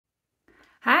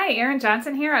Hi, Erin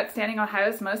Johnson here, Outstanding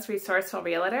Ohio's most resourceful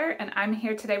realtor, and I'm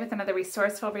here today with another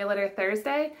Resourceful Realtor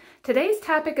Thursday. Today's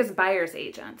topic is buyer's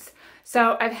agents.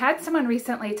 So I've had someone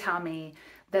recently tell me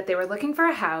that they were looking for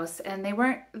a house and they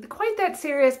weren't quite that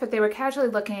serious, but they were casually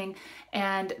looking,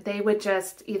 and they would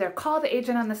just either call the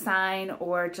agent on the sign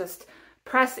or just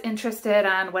press interested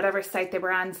on whatever site they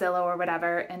were on, Zillow or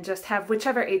whatever, and just have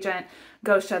whichever agent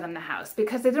go show them the house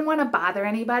because they didn't want to bother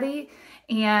anybody,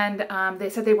 and they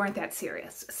said they weren't that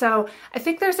serious. So I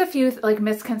think there's a few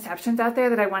misconceptions out there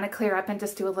that I want to clear up and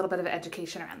just do a little bit of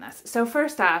education around this. So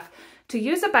first off, to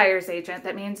use a buyer's agent,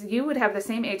 that means you would have the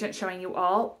same agent showing you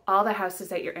all the houses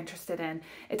that you're interested in.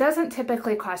 It doesn't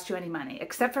typically cost you any money,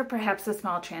 except for perhaps a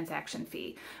small transaction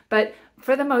fee. But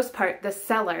for the most part, the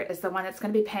seller is the one that's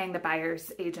going to be paying the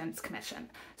buyer's agent's commission.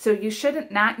 So you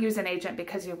shouldn't not use an agent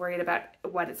because you're worried about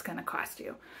what it's going to cost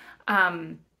you.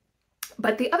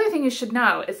 But the other thing you should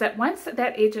know is that once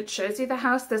that agent shows you the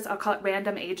house, this, I'll call it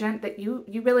random agent, that you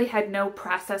really had no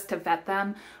process to vet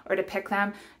them or to pick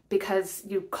them because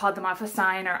you called them off a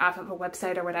sign or off of a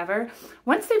website or whatever.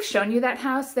 Once they've shown you that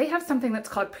house, they have something that's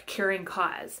called procuring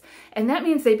cause. And that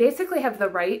means they basically have the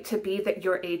right to be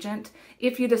your agent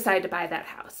if you decide to buy that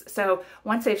house. So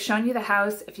once they've shown you the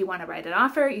house, if you want to write an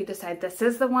offer, you decide this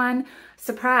is the one,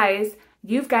 surprise,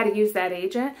 you've got to use that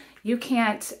agent. You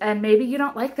can't, and maybe you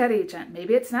don't like that agent.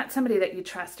 Maybe it's not somebody that you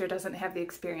trust or doesn't have the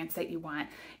experience that you want.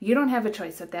 You don't have a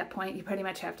choice at that point. You pretty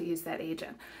much have to use that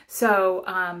agent. So,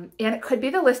 and it could be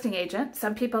the listing agent.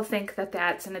 Some people think that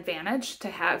that's an advantage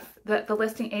to have the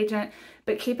listing agent,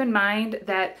 but keep in mind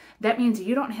that that means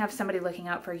you don't have somebody looking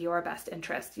out for your best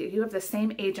interest. You have the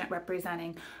same agent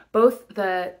representing both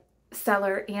the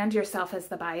seller and yourself as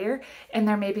the buyer, and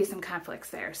there may be some conflicts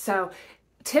there. So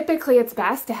typically, it's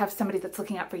best to have somebody that's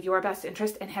looking out for your best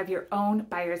interest and have your own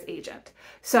buyer's agent.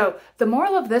 So the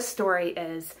moral of this story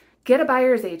is get a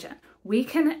buyer's agent. We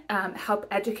can help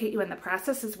educate you in the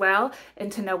process as well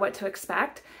and to know what to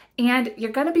expect. And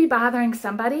you're going to be bothering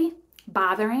somebody,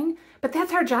 but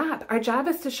that's our job. Our job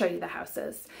is to show you the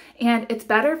houses. And it's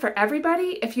better for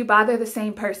everybody if you bother the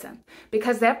same person,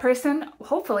 because that person,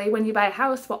 hopefully, when you buy a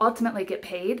house, will ultimately get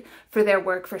paid for their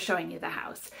work for showing you the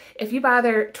house. If you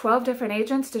bother 12 different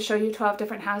agents to show you 12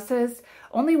 different houses,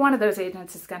 only one of those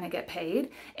agents is going to get paid.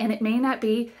 And it may not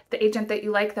be the agent that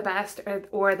you like the best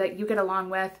or that you get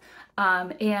along with.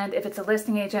 And if it's a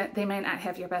listing agent, they may not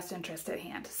have your best interest at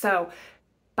hand. So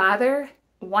bother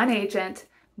one agent,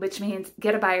 which means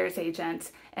get a buyer's agent.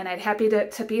 And I'd happy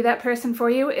to be that person for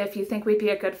you if you think we'd be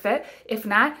a good fit. If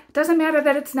not, it doesn't matter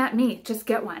that it's not me, just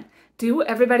get one. Do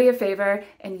everybody a favor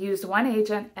and use one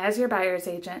agent as your buyer's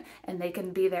agent, and they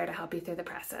can be there to help you through the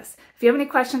process. If you have any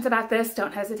questions about this,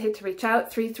 don't hesitate to reach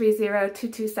out,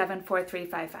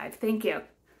 330-227-4355. Thank you.